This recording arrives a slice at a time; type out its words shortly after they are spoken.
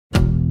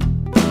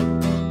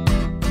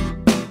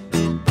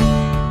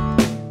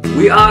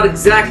We are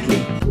exactly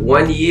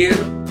 1 year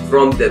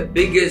from the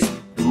biggest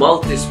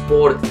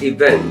multi-sport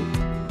event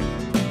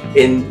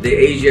in the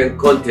Asian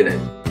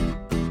continent.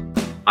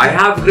 I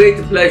have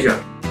great pleasure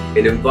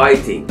in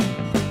inviting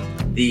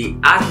the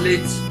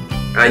athletes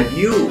and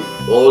you,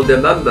 all the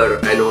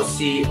member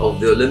NOC of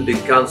the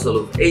Olympic Council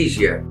of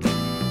Asia,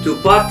 to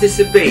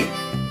participate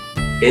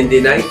in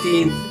the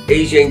 19th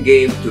Asian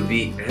Games to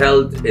be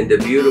held in the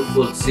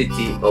beautiful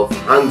city of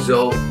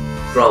Hangzhou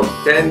from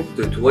 10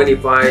 to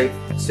 25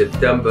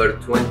 September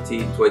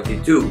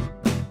 2022.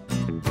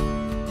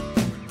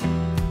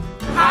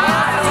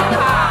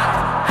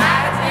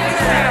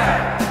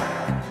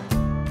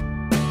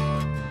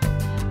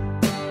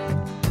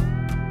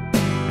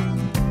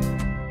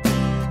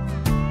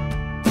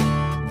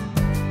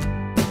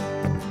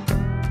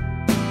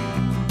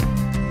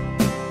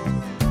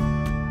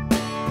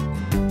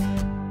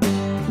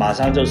 马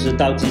上就是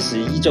倒计时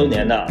1周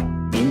年了，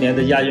明年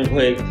的亚运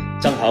会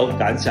正好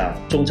赶上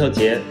中秋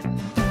节，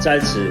在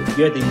此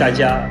约定大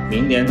家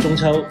明年中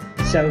秋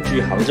相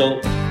聚杭州。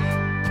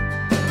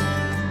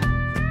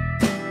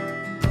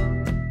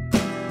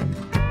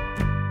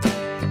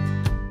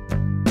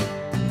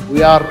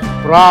We are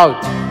proud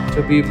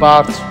to be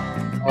part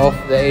of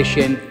the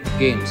Asian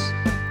Games,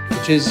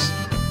 which is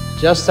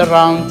just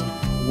around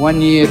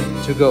 1 year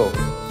to go,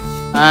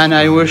 and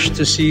I wish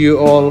to see you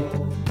all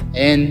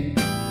in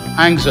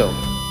Hangzhou.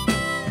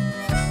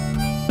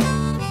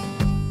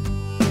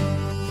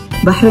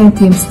 Bahrain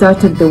team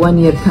started the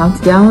 1-year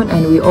countdown,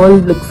 and we all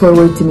look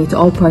forward to meet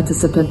all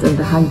participants in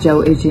the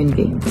Hangzhou Asian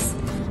Games.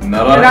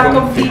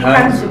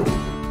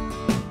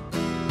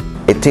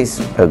 It is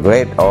a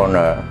great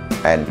honor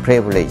and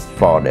privilege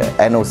for the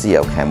NOC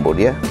of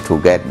Cambodia to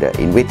get the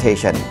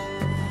invitation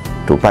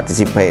to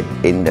participate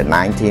in the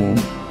 19th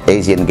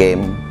Asian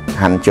Games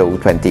Hangzhou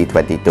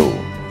 2022.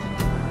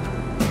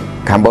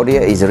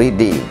 Cambodia is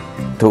ready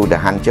to the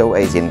Hangzhou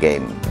Asian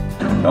Games.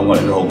 咁我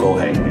哋都好高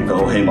興，亦都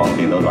好希望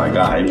見到大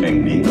家喺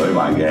明年舉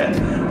辦嘅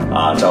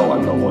亞洲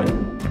運動會。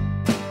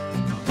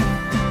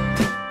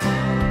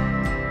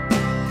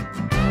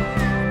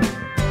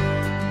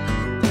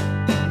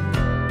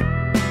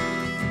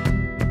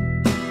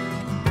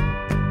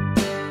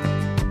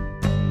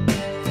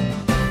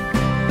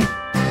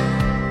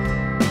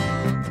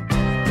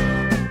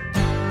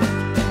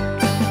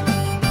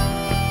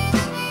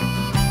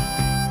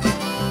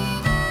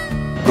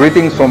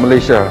Greetings from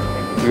Malaysia.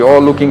 We are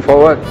all looking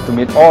forward to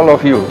meet all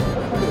of you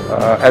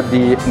at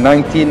the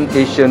 19th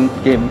Asian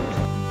Games.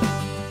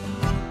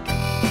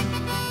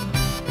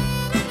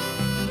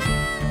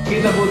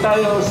 Kita po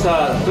tayo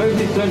sa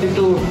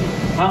 2022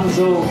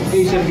 Hangzhou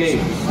Asian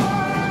Games.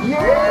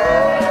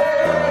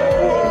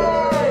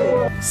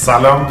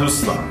 Salam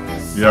Dostan.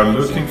 We are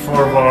looking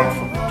forward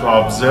to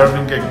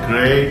observing a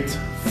great,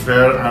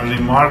 fair and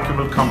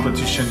remarkable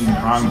competition in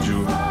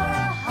Hangzhou.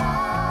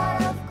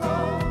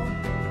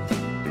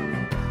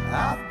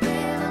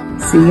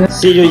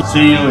 See you.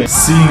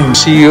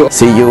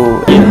 See you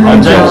in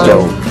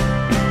Hangzhou.